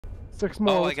6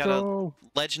 more. Oh, I Let's got go.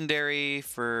 a legendary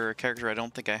for a character I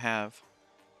don't think I have.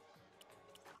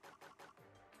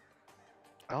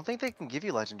 I don't think they can give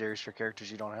you legendaries for characters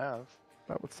you don't have.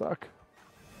 That would suck.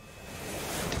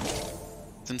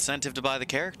 It's incentive to buy the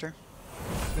character.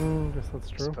 Guess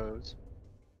that's I true. suppose.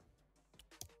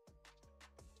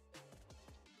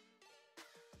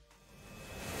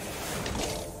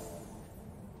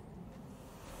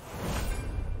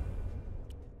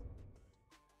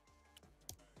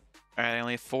 Alright, I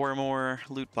only have 4 more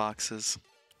loot boxes.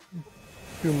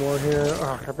 2 more here.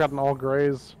 Ugh, I've gotten all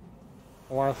grays.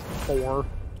 The last 4.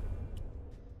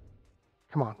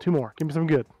 Come on, 2 more. Give me some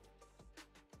good.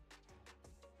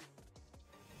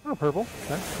 Oh, purple.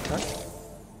 Okay, okay.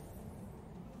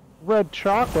 Red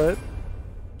chocolate.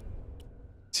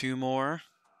 2 more.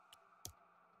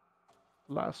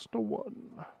 Last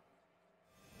one.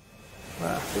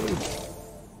 Ah, blue.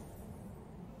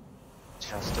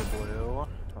 Just a blue.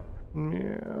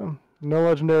 Yeah. No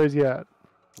legendaries yet.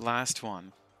 Last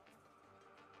one.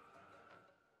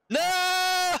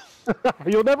 No!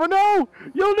 You'll never know!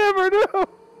 You'll never know!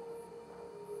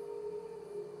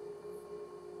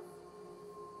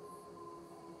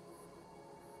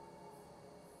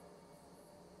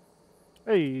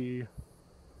 Hey.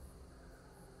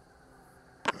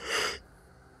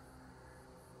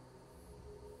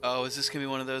 Oh, is this gonna be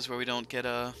one of those where we don't get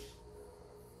a...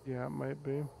 Yeah, it might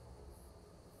be.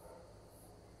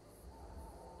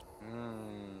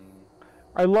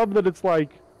 I love that it's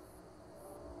like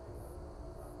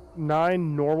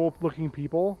 9 normal-looking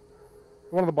people.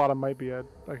 One on the bottom might be a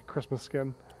Christmas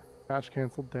skin. Match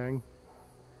canceled, dang.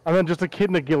 And then just a kid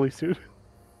in a ghillie suit.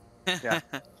 Yeah.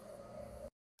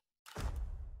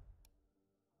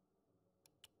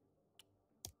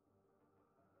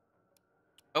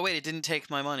 Oh wait, it didn't take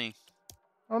my money.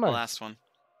 Oh, nice. The last one.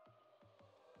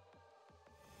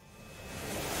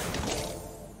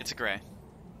 It's a gray.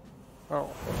 Oh.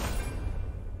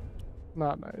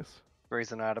 Not nice.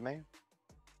 Grey's Anatomy.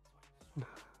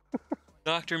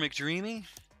 Dr. McDreamy?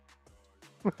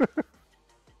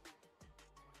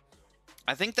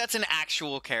 I think that's an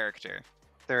actual character.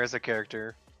 There is a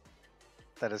character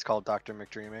that is called Dr.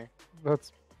 McDreamy.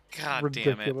 That's God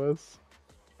ridiculous.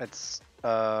 It's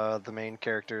the main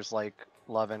character's like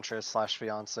love interest slash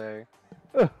fiance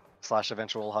slash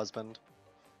eventual husband.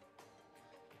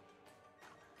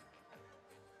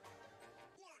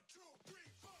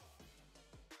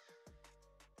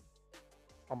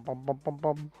 Bum, bum, bum, bum,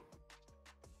 bum.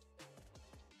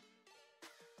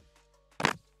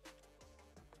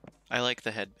 I like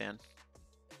the headband.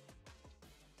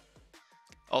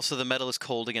 Also, the metal is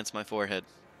cold against my forehead.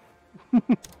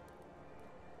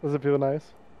 Does it feel nice?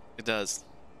 It does.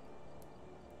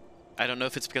 I don't know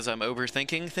if it's because I'm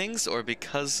overthinking things or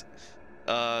because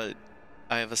I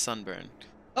have a sunburn.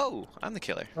 Oh, I'm the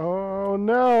killer. Oh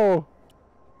no!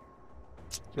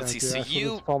 Let's see, Jackie so Ashford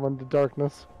you- has fallen to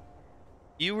darkness.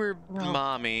 You were No.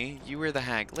 mommy, you were the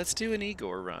hag. Let's do an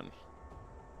Igor run.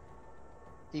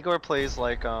 Igor plays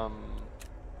like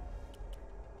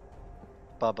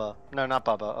Bubba. No, not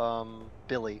Bubba.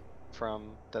 Billy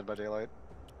from Dead by Daylight.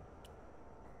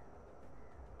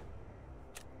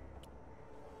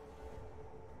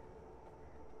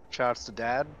 Shouts to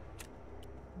Dad.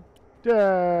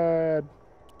 Dad!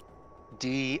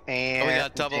 D and Oh, we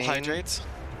got double Dane. hydrates?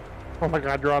 Oh my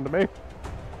god, you're on to me.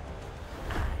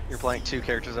 You're playing 2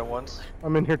 characters at once.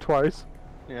 I'm in here twice.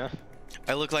 Yeah.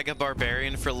 I look like a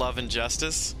barbarian for love and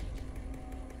justice.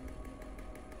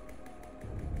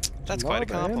 That's quite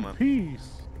a Love and compliment.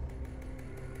 peace.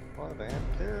 Love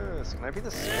and piss. Can I be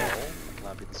the skull? I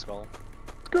cannot be the skull.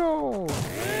 Let's go!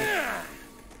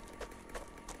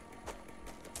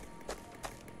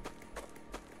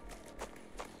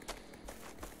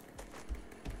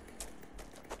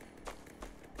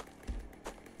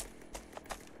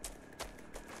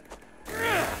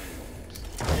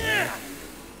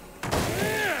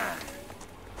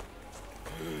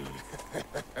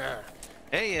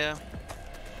 Hey, yeah.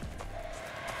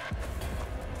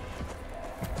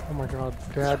 Oh my god,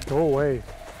 Dad, go away.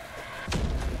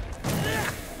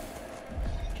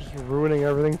 Just ruining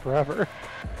everything forever.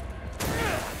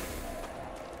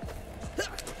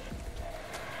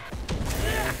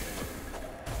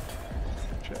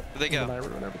 Shit. Where'd they go? And I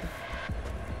ruin everything.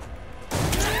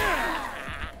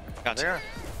 Gotcha. There.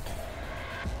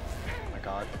 Oh my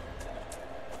god.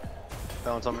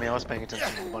 That one's on me. I was paying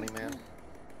attention to the bunny man.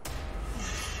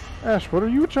 Ash, what are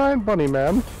you, a giant bunny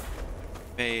man?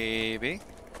 Maybe.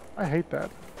 I hate that.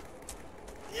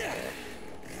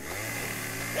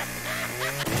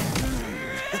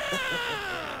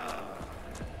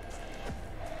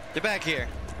 Get back here.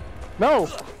 No!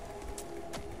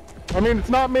 I mean, it's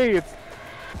not me. It's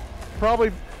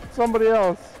probably somebody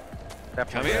else.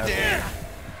 Come here, Dan.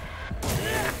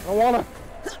 I don't wanna.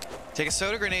 Take a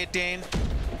soda grenade, Dane.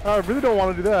 I really don't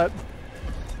want to do that.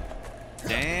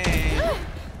 Dane.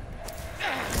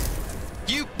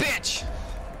 You bitch!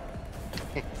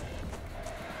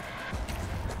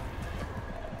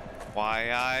 Why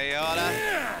I oughta...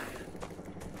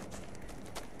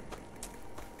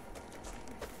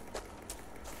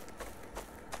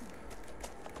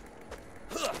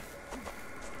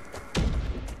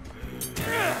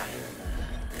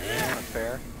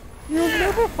 Fair. You'll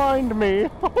never find me.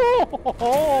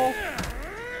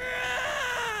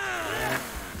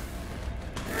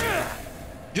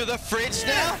 You're the fridge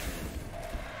now?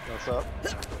 What's up?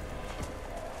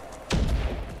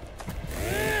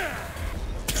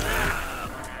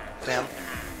 Damn.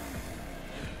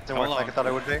 Didn't work like I thought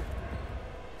it would be.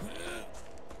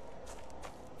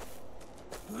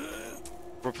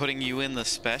 We're putting you in the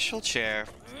special chair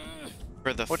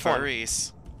for the Which one?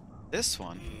 furries. This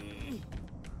one.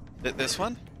 This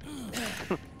one?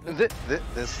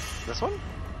 This one?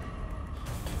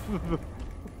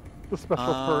 The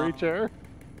special furry chair.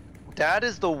 Dad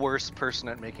is the worst person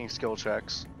at making skill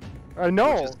checks. I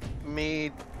know. Which is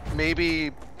me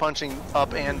maybe punching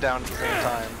up and down at the same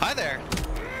time. Hi there.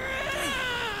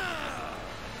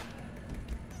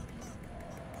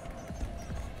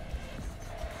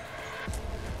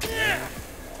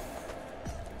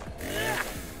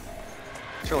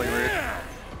 It's really rude.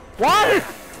 Why?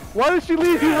 Why did she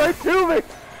lead you right to me?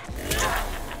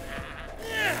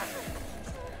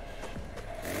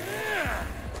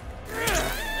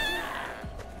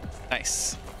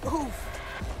 Nice.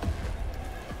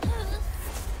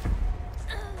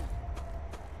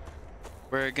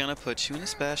 We're gonna put you in a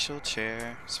special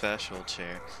chair, special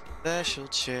chair, special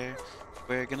chair.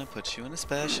 We're gonna put you in a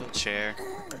special chair.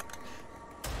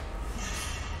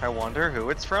 I wonder who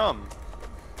it's from.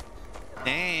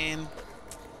 Dane.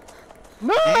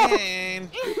 No! Dane.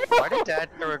 Why did Dad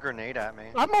throw a grenade at me?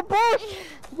 I'm a bush!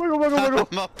 Wiggle, wiggle, wiggle.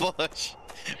 I'm a bush.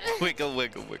 Wiggle,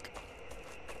 wiggle, wiggle.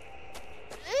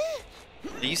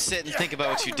 You sit and think about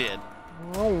what you did.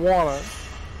 I don't want it.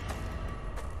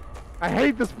 I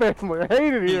hate this family. I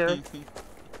hate it here.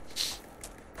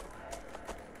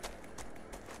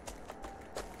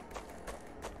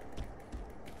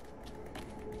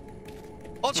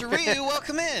 Ultra Ryu,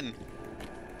 welcome in.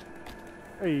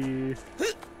 Hey.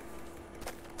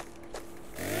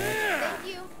 Thank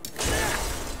you.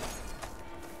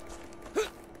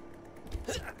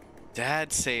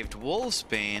 Dad saved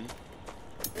Wolfsbane.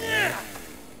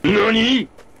 NANI?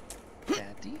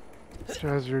 Daddy?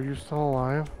 Jazzy, are you still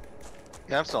alive?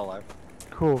 Yeah, I'm still alive.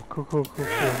 Cool.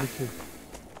 Me too.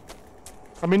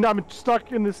 I mean, I'm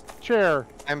stuck in this chair.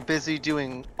 I'm busy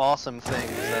doing awesome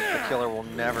things that the killer will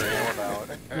never know about.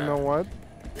 You know what?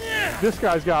 This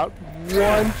guy's got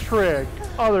one trick.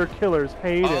 Other killers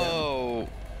hate him. Oh,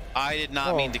 I did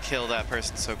not mean to kill that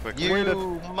person so quickly.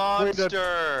 You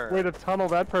monster! Way to tunnel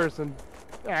that person.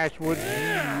 Ashwood,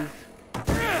 jeez.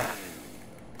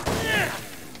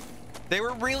 They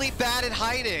were really bad at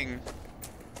hiding.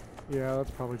 Yeah,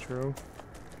 that's probably true.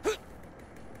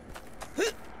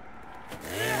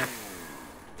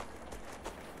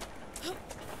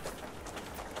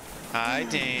 Hi,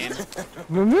 Dane.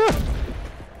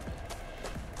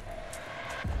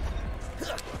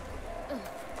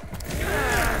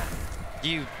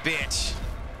 You bitch.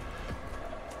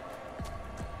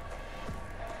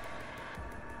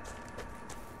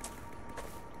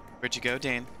 Where'd you go,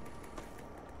 Dane?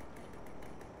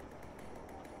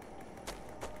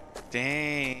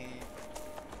 Dane.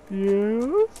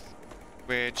 Yes?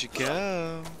 Where'd you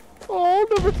go? Oh,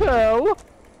 never tell.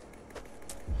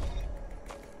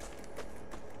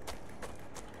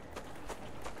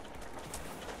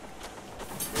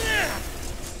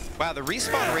 Wow, the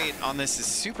respawn rate on this is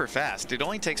super fast. It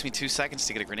only takes me 2 seconds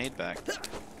to get a grenade back.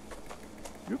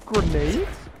 You grenades?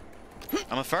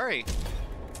 I'm a furry.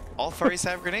 All furries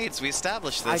have grenades. We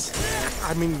established this.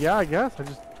 I mean, yeah, I guess.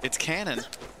 It's canon.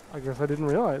 I guess I didn't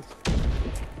realize.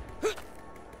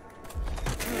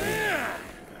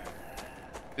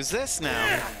 Who's this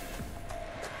now?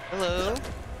 Hello?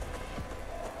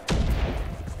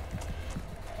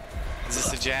 Is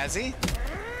this a Jazzy?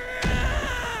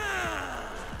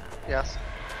 Yes.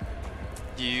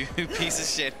 You piece of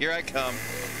shit. Here I come.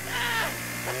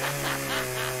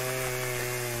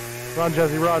 Run,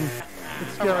 Jesse, run.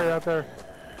 It's scary out there.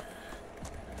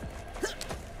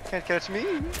 Can't catch me.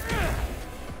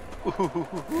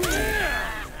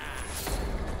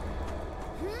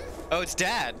 Oh, it's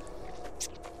Dad.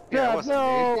 Yeah, Yeah, it wasn't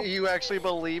no. me. You actually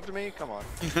believed me? Come on.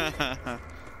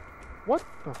 What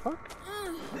the fuck?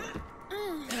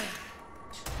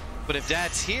 But if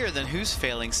Dad's here, then who's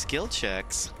failing skill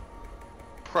checks?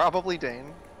 Probably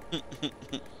Dane.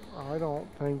 I don't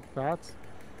think that's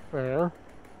fair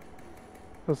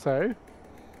to say.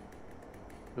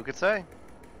 Who could say?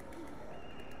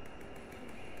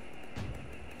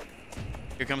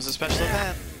 Here comes a special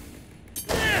event.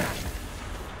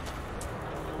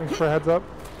 Thanks for a heads up.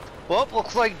 Well,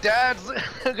 looks like Dad's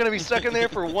gonna be stuck in there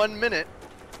for 1 minute.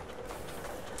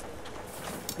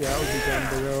 Yeah, it would be time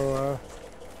to go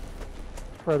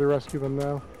try to rescue them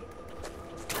now.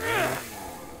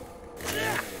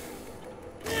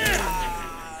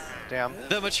 Damn.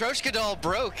 The Matryoshka doll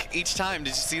broke each time. Did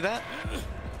you see that?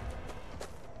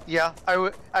 Yeah,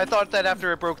 I thought that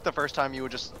after it broke the first time, you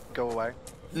would just go away.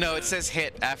 No, it says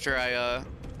hit after I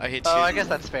hit you. Oh, I guess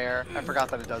that's fair. I forgot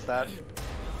that it does that.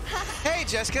 Hey,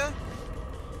 Jessica!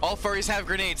 All furries have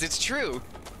grenades, it's true!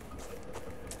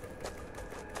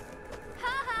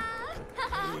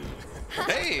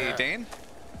 Hey, Dane.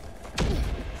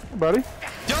 Hey, buddy.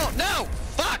 Don't, no!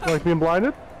 Fuck! You like being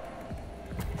blinded?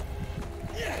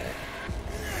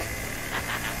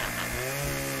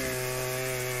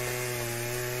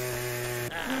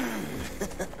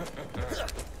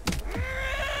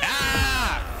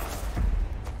 Ah!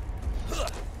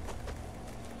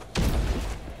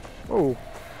 Oh.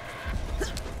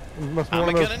 It must be I'm one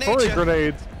of gonna those need furry ya.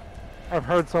 grenades I've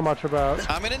heard so much about.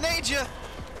 I'm gonna nade you!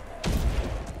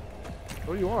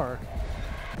 Oh, you are.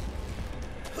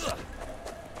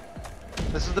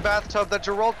 This is the bathtub that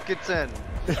Geralt gets in.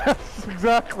 Yes,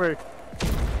 exactly.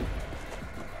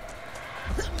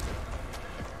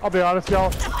 I'll be honest,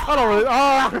 y'all. I don't really.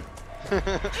 I don't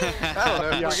know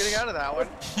if we're getting out of that one.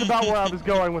 That's about where I was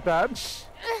going with that.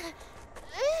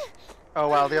 Oh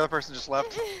wow, the other person just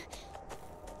left.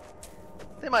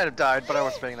 They might have died, but I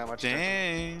wasn't paying that much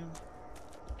attention.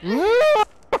 Damn.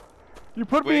 You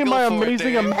put me in Wiggle my for it,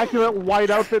 amazing, Dave. immaculate white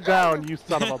outfit down, you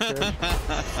son of a bitch.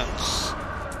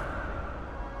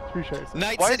 Touche. sir.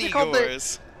 Knights Why and is it called the-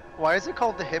 Igors. Why is it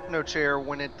called the hypno chair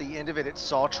when at the end of it, it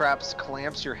saw traps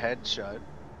clamps your head shut?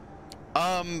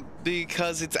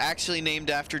 Because it's actually named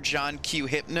after John Q.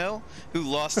 Hypno, who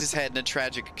lost his head in a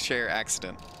tragic chair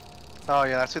accident. Oh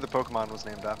yeah, that's who the Pokemon was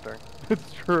named after.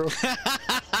 It's true.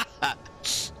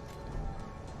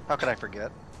 How could I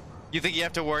forget? You think you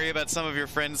have to worry about some of your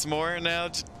friends more now?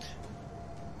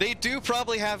 They do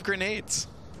probably have grenades.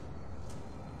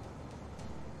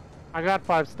 I got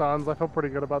 5 stuns. I feel pretty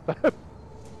good about that.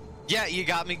 Yeah, you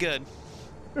got me good.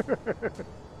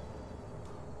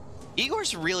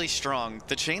 Igor's really strong.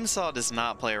 The chainsaw does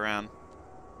not play around.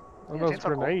 What Yeah, are those chainsaw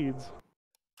cool. grenades?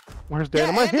 Where's Dan? Yeah,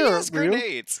 Am I and he here? has Ryu?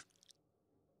 grenades.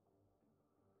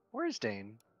 Where's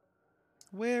Dane?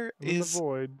 Where In the is...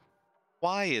 void.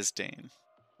 Why is Dane?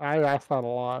 I asked that a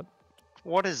lot.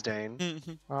 What is Dane?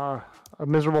 A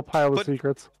miserable pile of But-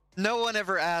 secrets. No one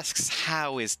ever asks,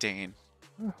 how is Dane?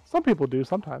 Some people do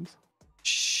sometimes.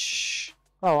 Shh.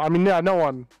 Oh, I mean, yeah, no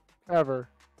one ever.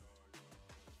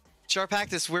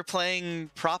 Sharpactus, we're playing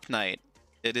Prop Night.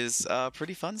 It is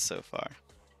pretty fun so far.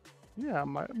 Yeah,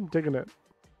 I'm digging it.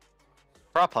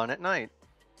 Prop hunt at night.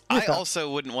 I Yeah. also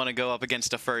wouldn't want to go up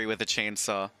against a furry with a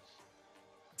chainsaw.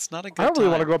 It's not a good I don't really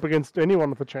want to time. go up against anyone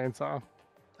with a chainsaw.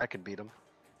 I could beat him.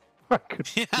 I could,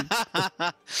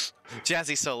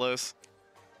 Jazzy solos.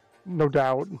 no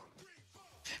doubt.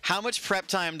 How much prep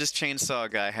time does Chainsaw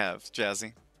Guy have,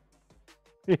 Jazzy?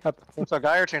 Yeah. Chainsaw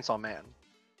guy or chainsaw man?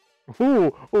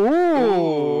 Ooh, ooh.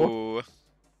 Ooh.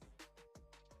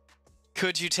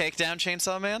 Could you take down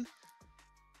Chainsaw Man?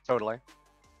 Totally.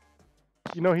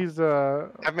 You know he's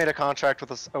I've made a contract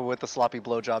with the sloppy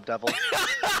blowjob devil.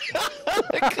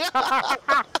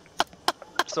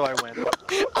 So I win.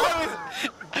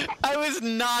 I was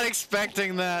not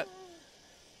expecting that.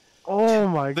 Oh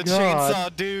my The god.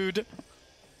 Chainsaw Dude.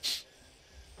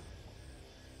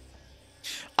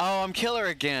 Oh, I'm killer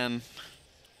again.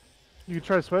 You can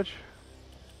try to switch.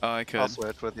 Oh, I could. I'll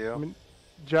switch with you. I mean,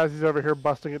 Jazzy's over here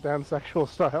busting it down sexual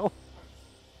style.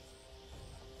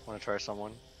 Want to try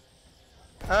someone?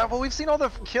 Well, we've seen all the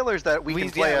killers that we can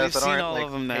play yeah, as we've that seen aren't all like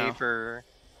of them now.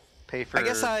 pay for. I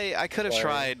guess I could have play.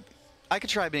 tried. I could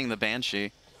try being the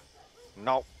Banshee.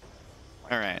 No.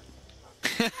 All right.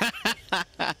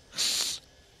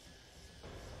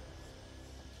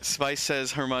 Spice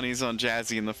says her money's on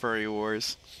Jazzy in the Furry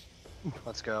Wars.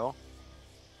 Let's go.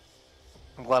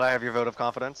 I'm glad I have your vote of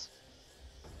confidence.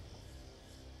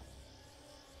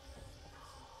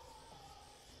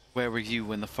 Where were you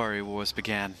when the Furry Wars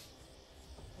began?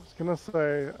 I was gonna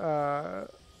say,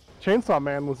 Chainsaw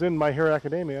Man was in My Hero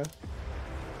Academia,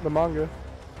 the manga.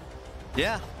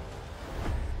 Yeah.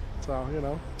 So, you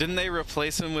know. Didn't they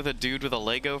replace him with a dude with a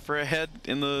Lego for a head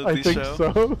in the I think show?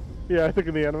 so. Yeah, I think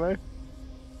in the anime.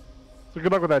 So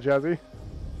good luck with that, Jazzy.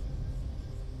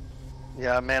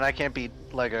 Yeah, man, I can't beat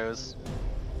Legos.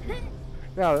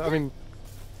 Yeah, I mean,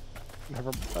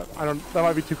 never. I don't. That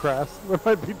might be too crass. That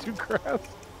might be too crass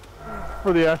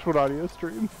for the actual audio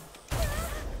stream.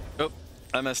 Oh,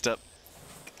 I messed up.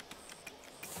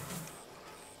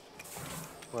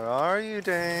 Where are you,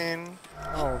 Dane?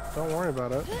 Oh, don't worry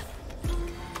about it.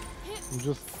 I'm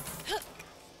just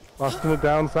busting it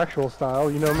down sexual style.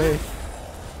 You know me.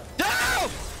 No!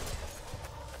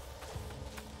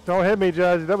 Don't hit me,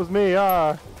 Jazzy. That was me.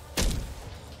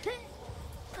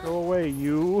 Go away,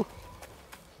 you.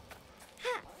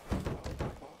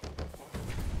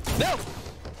 No!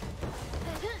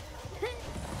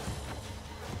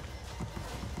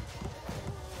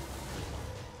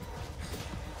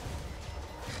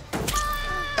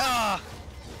 Ah!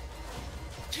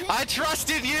 I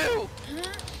trusted you!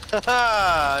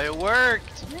 Haha, it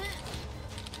worked!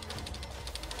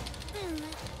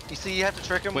 You see, you have to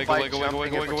trick him Wiggle, by wiggle, jumping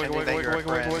wiggle, and wiggle, wiggle, pretending that wiggle, you're a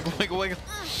wiggle, wiggle, friend, wiggle, wiggle,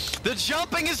 wiggle. The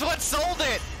jumping is what sold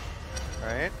it!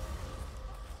 right?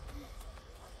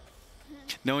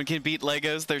 No one can beat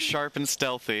Legos, they're sharp and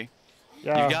stealthy.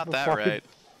 Yeah, You got that right.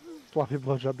 Fluffy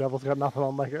blowjob devils got nothing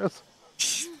on Legos.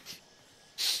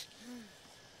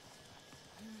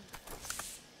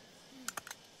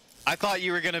 I thought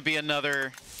you were gonna be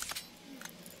another...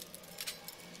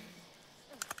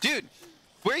 Dude,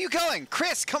 where are you going?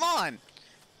 Chris, come on!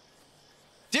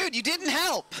 Dude, you didn't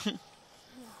help!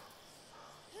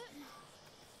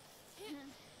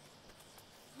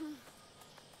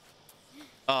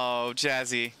 Oh,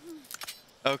 Jazzy.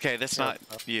 Okay, that's not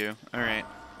you. Alright.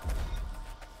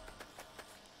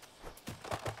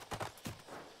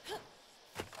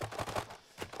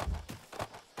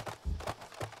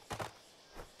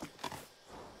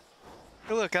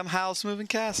 Hey, look, I'm Hal's Moving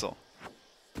Castle.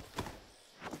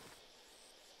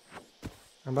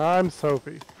 And I'm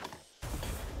Sophie.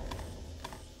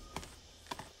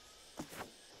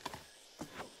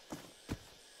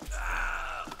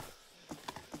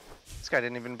 This guy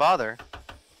didn't even bother.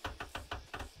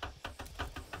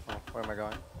 Oh, where am I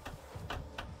going?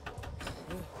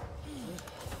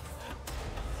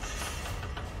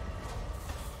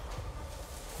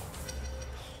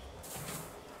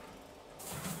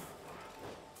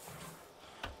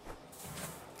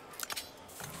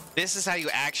 This is how you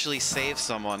actually save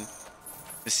someone,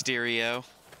 Mysterio.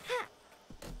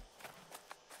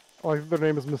 Oh, I think their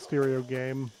name is Mysterio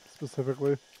Game,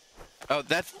 specifically. Oh,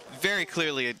 that's very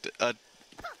clearly a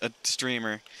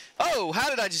streamer. Oh, how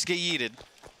did I just get yeeted?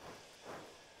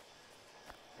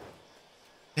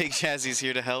 Big Jazzy's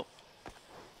here to help.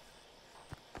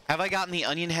 Have I gotten the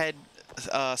Onion Head,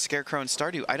 Scarecrow, and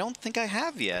Stardew? I don't think I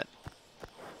have yet.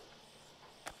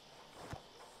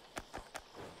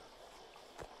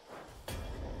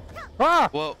 Ah!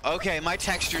 Whoa, okay, my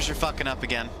textures are fucking up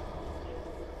again.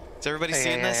 Is everybody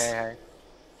seeing this? Hey.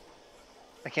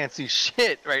 I can't see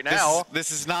shit right now.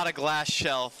 This is not a glass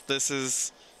shelf. This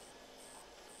is...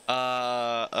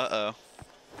 uh-oh.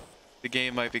 The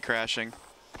game might be crashing.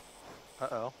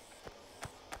 Uh-oh.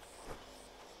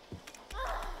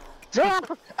 Ah!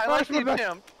 I like That's the what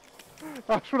attempt.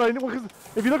 That's what I know. Because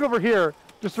if you look over here,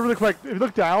 just really quick, if you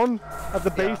look down at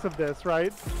the base of this,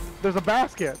 right, there's a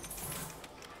basket.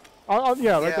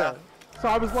 Yeah, right there. So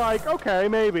I was like, okay,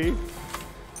 maybe.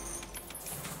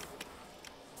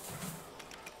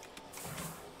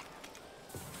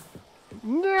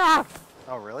 Yeah.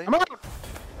 Oh, really? I'm out.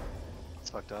 It's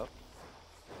fucked up.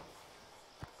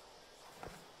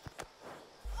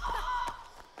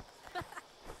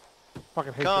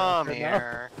 Fucking hate Come that shit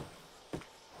here.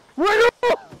 now.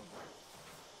 Wiggle!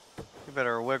 You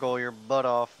better wiggle your butt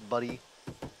off, buddy.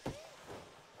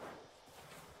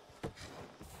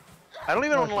 I don't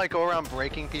even want to like go around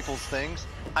breaking people's things.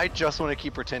 I just want to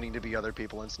keep pretending to be other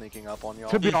people and sneaking up on y'all.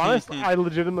 To be honest, I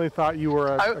legitimately thought you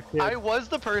were a kid. I was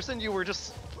the person you were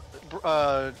just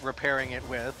repairing it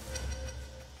with.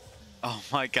 Oh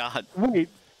my god. Wait.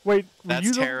 Were That's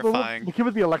you terrifying. The kid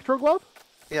with the electro glove?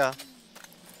 Yeah.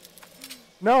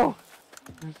 No.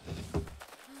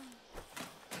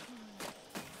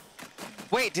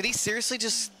 Wait, did he seriously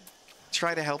just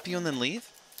try to help you and then leave?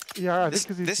 Yeah, I This,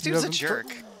 think 'cause this he dude's a doesn't jerk.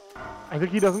 I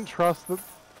think he doesn't trust that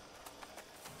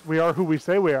we are who we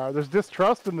say we are. There's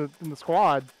distrust in the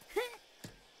squad.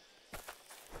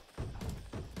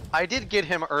 I did get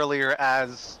him earlier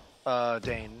as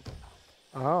Dane.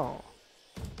 Oh.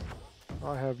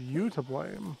 I have you to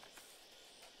blame.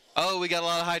 Oh, we got a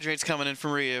lot of hydrates coming in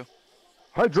from Ryu.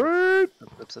 Hydrate!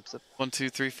 Sip, sip, sip. 1, 2,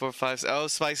 3, 4, 5. Oh,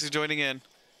 Spice is joining in.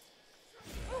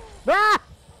 Ah!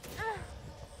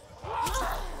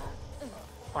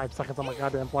 5 seconds on my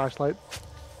goddamn flashlight.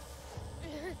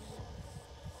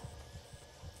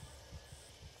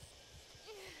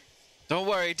 Don't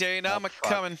worry, Dane, I'm fuck.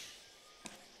 coming.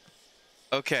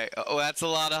 Okay, oh, that's a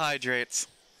lot of hydrates.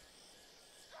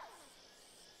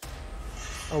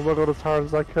 I wiggled as hard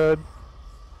as I could.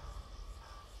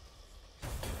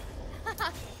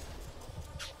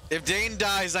 If Dane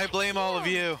dies, I blame all of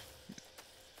you.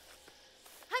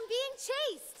 I'm being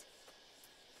chased.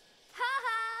 Ha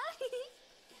ha.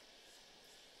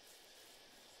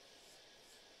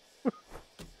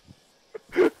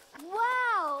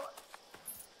 Wow.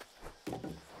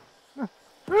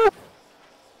 Oof.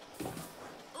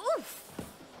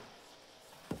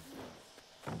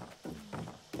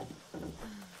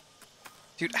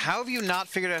 Dude, how have you not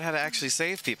figured out how to actually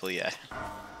save people yet?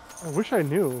 I wish I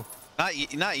knew.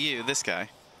 Not you, this guy.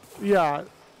 Yeah.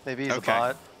 Maybe he's Okay.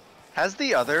 a bot. Has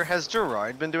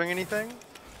Gerard been doing anything?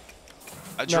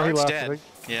 No, he Gerard's left, I dead. think.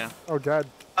 Yeah. Oh, dead.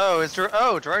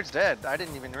 Oh, Gerard's dead. I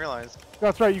didn't even realize.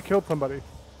 That's right, you killed somebody.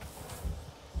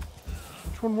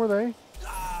 Which one were they?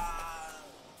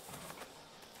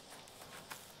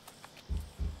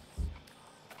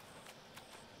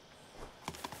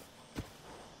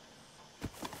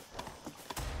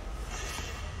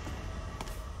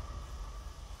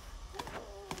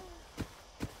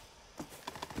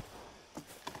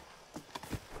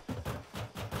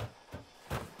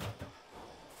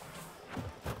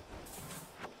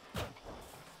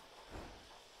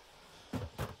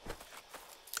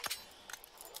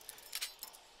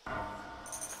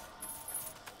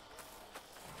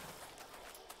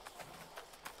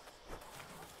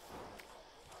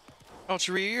 Oh,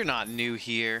 Cherie, you're not new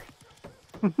here.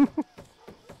 We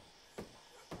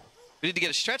need to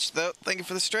get a stretch, though. Thank you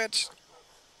for the stretch.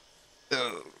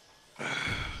 Oh.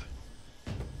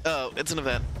 Oh, it's an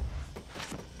event.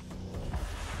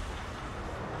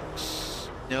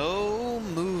 No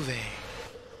moving.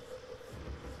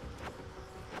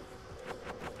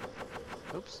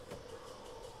 Oops.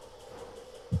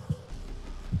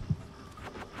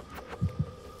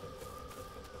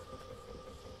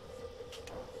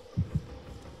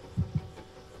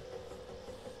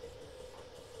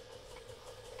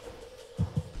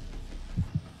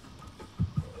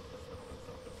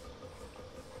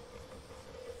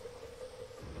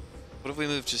 What if we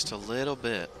move just a little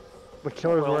bit? The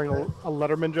killer's Well, wearing a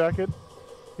Letterman jacket.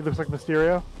 He looks like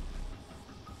Mysterio.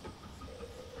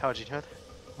 How'd you know that?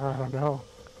 I don't know.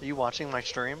 Are you watching my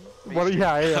stream? What?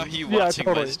 Yeah, I am. Are you yeah, watching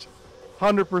my totally. st-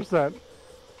 100%.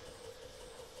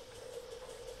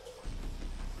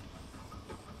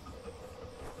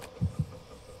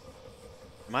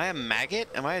 Am I a maggot?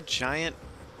 Am I a giant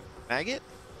maggot?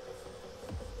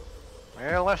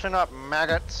 Hey, listen up,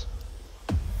 maggots.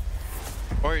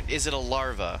 Or is it a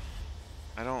larva?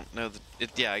 I don't know.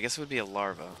 Yeah, I guess it would be a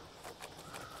larva.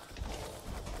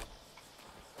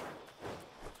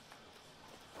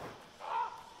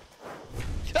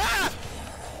 Ah!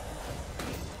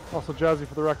 Also, Jazzy,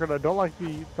 for the record, I don't like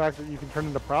the fact that you can turn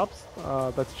into props.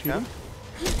 That's cheating.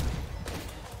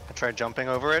 I tried jumping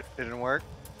over it. It didn't work.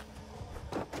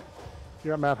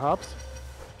 You got Matt Hops.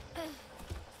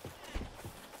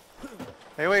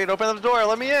 Hey, wait, open the door.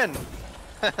 Let me in.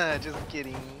 Just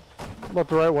kidding. Let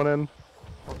the right one in.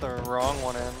 Put the wrong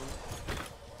one in.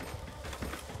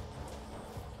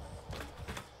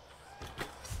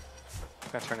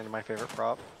 Gotta turn into my favorite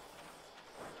prop.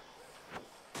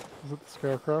 Is it the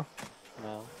Scarecrow?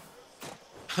 No.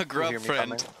 A You grub hear me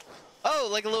friend. coming. Oh,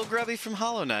 like a little grubby from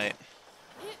Hollow Knight.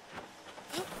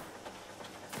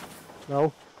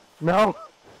 No. No!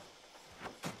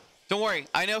 Don't worry,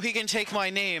 I know he can take my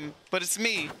name, but it's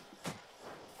me.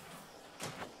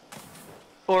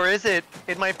 Or is it?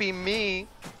 It might be me.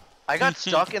 I got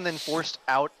stuck and then forced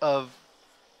out of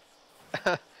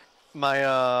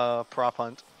my prop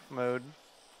hunt mode.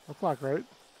 That's not great.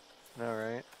 No,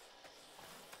 right?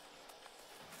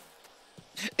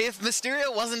 If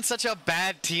Mysterio wasn't such a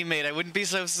bad teammate, I wouldn't be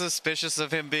so suspicious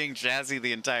of him being Jazzy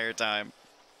the entire time.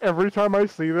 Every time I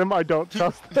see them, I don't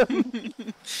trust them.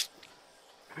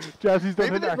 Jazzy's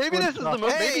done an Maybe this excellent is the job.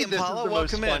 most. Hey, Maybe this is Impala, the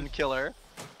most welcome fun in. killer.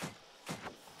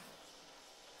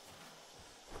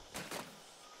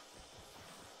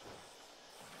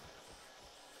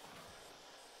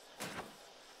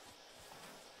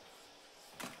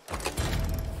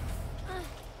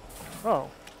 Oh.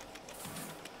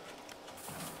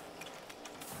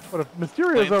 But if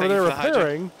Mysterio's Wayne, over thank there you for the hydrant.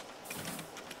 repairing,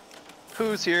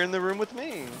 Who's here in the room with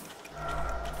me?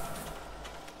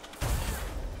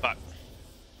 Fuck.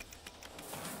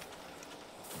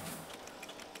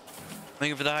 Thank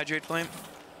you for the hydrate flame.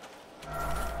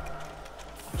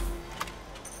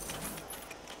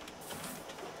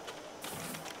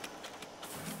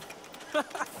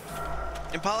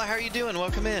 Impala, how are you doing?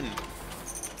 Welcome in.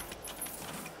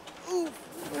 Ooh,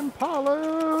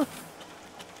 Impala.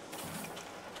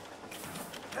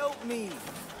 Help me.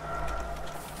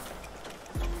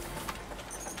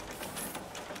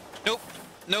 Nope.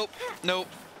 Nope. Nope.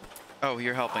 Oh,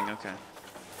 you're helping. Okay.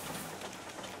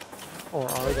 Or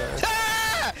are they?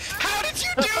 Ah! How did you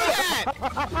do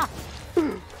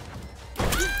that?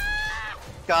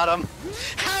 Got him.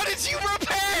 How did you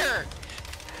repair?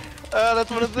 That's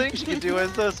one of the things you can do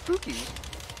as spooky.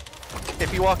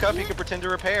 If you walk up, you can pretend to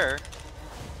repair.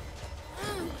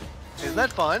 Isn't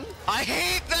that fun? I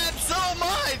hate that so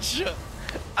much.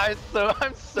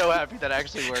 I'm so happy that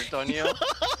actually worked on you.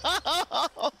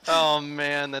 Oh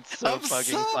man, that's so I'm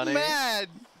fucking so funny. mad.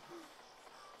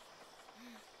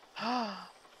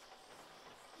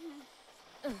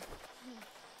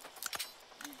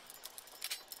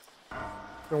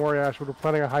 Don't worry, Ashwood. We're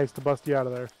planning a heist to bust you out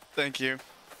of there. Thank you.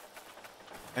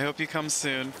 I hope you come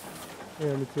soon.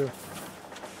 Yeah, me too.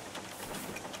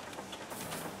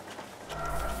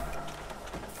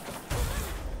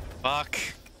 Fuck.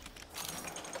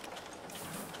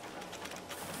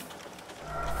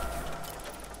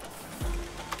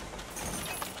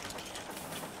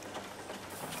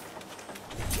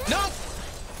 Nope!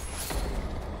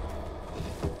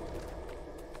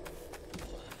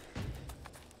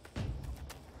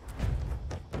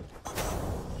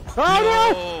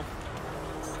 Oh No!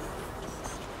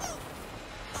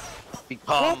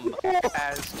 Become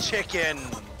as chicken.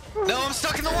 No, I'm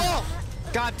stuck in the wall!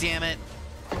 God damn it.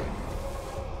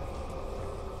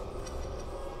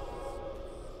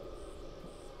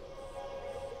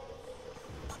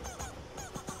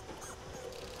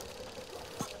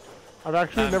 I've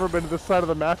actually never been to this side of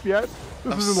the map yet.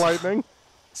 This is enlightening.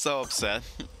 So upset.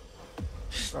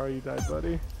 Sorry you died,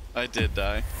 buddy. I did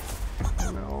die.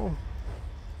 I know.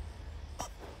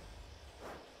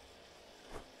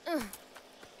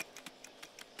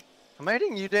 Am I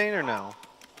hitting you, Dane, or no?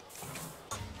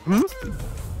 Hmm?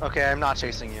 Okay, I'm not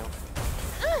chasing you.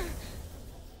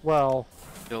 Well,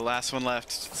 The last one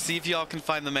left. See if y'all can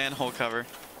find the manhole cover.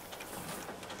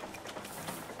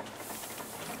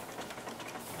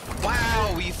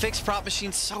 Wow, you fix prop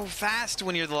machines so fast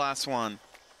when you're the last one.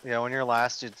 Yeah, when you're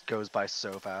last, it goes by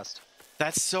so fast.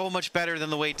 That's so much better than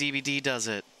the way DVD does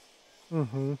it.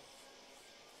 mm-hmm.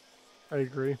 I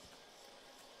agree.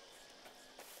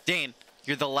 Dane,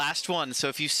 you're the last one, so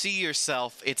if you see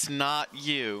yourself, it's not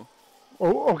you.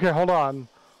 Oh, okay, hold on.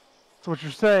 So what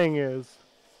you're saying is,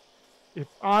 if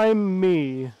I'm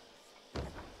me,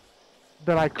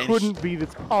 then I couldn't be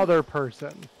this other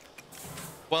person.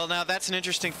 Well, now that's an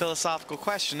interesting philosophical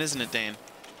question, isn't it, Dane?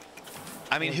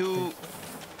 I mean, who...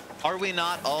 Are we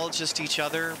not all just each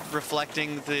other,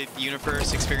 reflecting the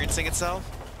universe experiencing itself?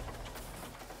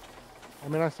 I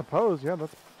mean, I suppose, yeah,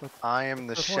 that's I am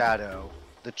the That's what- shadow,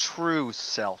 the true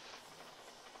self.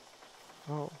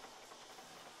 oh.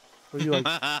 So you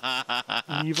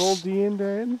like evil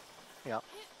Dane? Yeah.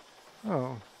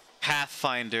 Oh.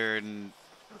 Pathfinder and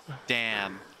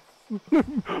Dan.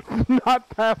 Not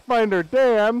Pathfinder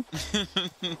Dan.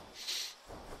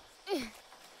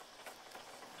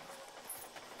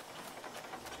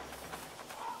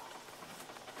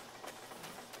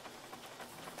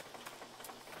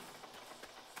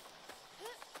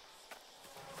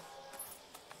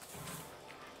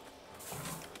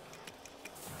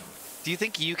 Do you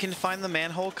think you can find the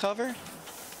manhole cover?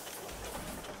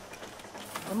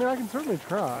 I mean, I can certainly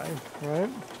try, right?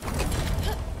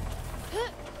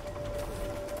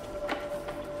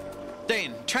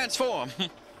 Dane, transform!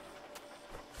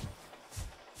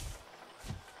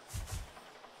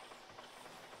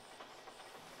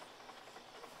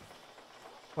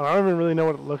 Well, I don't even really know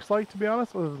what it looks like, to be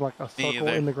honest. It was like a Me circle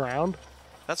either. in the ground.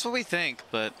 That's what we think,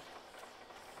 but...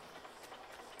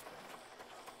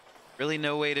 Really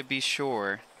no way to be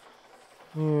sure.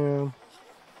 Yeah.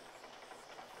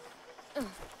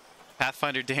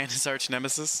 Pathfinder Dan is arch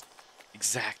nemesis?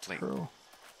 Exactly. True.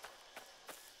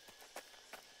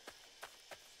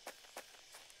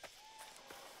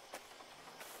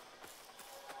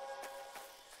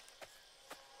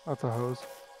 That's a hose.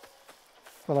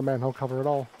 It's not a manhole cover at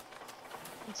all.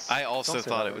 I also Don't say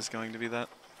thought that it way. was going to be that.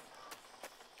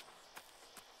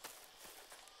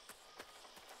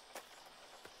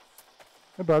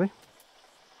 Hey, buddy.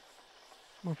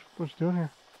 What you doing here?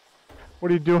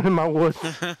 What are you doing in my woods?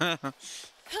 I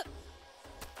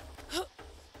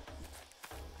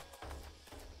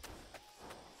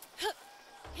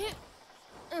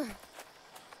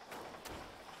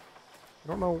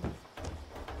don't know.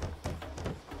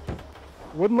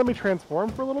 Wouldn't let me transform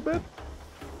for a little bit?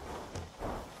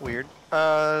 Weird.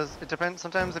 It depends.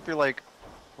 Sometimes if you're like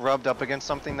rubbed up against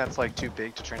something that's like too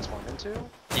big to transform into.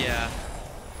 Yeah.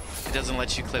 It doesn't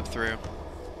let you clip through.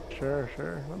 Sure,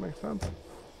 that makes sense.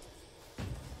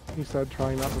 He said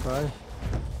trying not to die.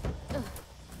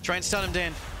 Try and stun him,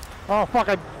 Dan. Oh fuck,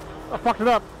 I fucked it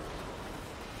up.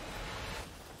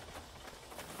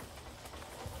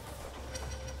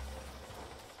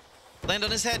 Land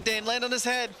on his head, Dan. Land on his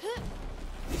head.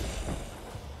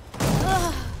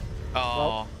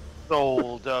 Oh.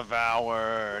 Soul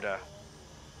devoured. I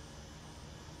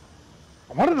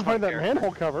wanted to find that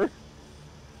manhole cover.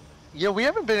 Yeah, we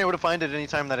haven't been able to find it any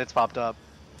time that it's popped up.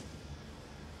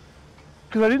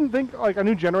 Because I didn't think, like, I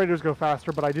knew generators go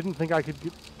faster, but I didn't think I could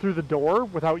get through the door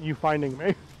without you finding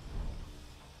me.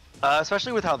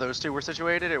 Especially with how those two were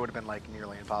situated, it would have been like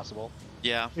nearly impossible.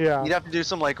 Yeah. Yeah. You'd have to do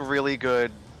some like really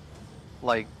good,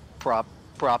 like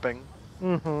propping.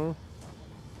 Mm-hmm.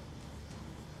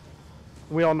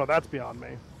 We all know that's beyond me.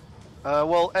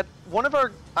 Well, at one of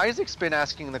our Isaac's been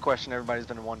asking the question everybody's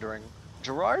been wondering: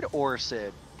 Gerard or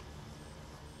Sid?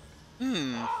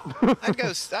 I'd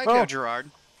go Gerard.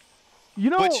 You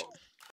know, Which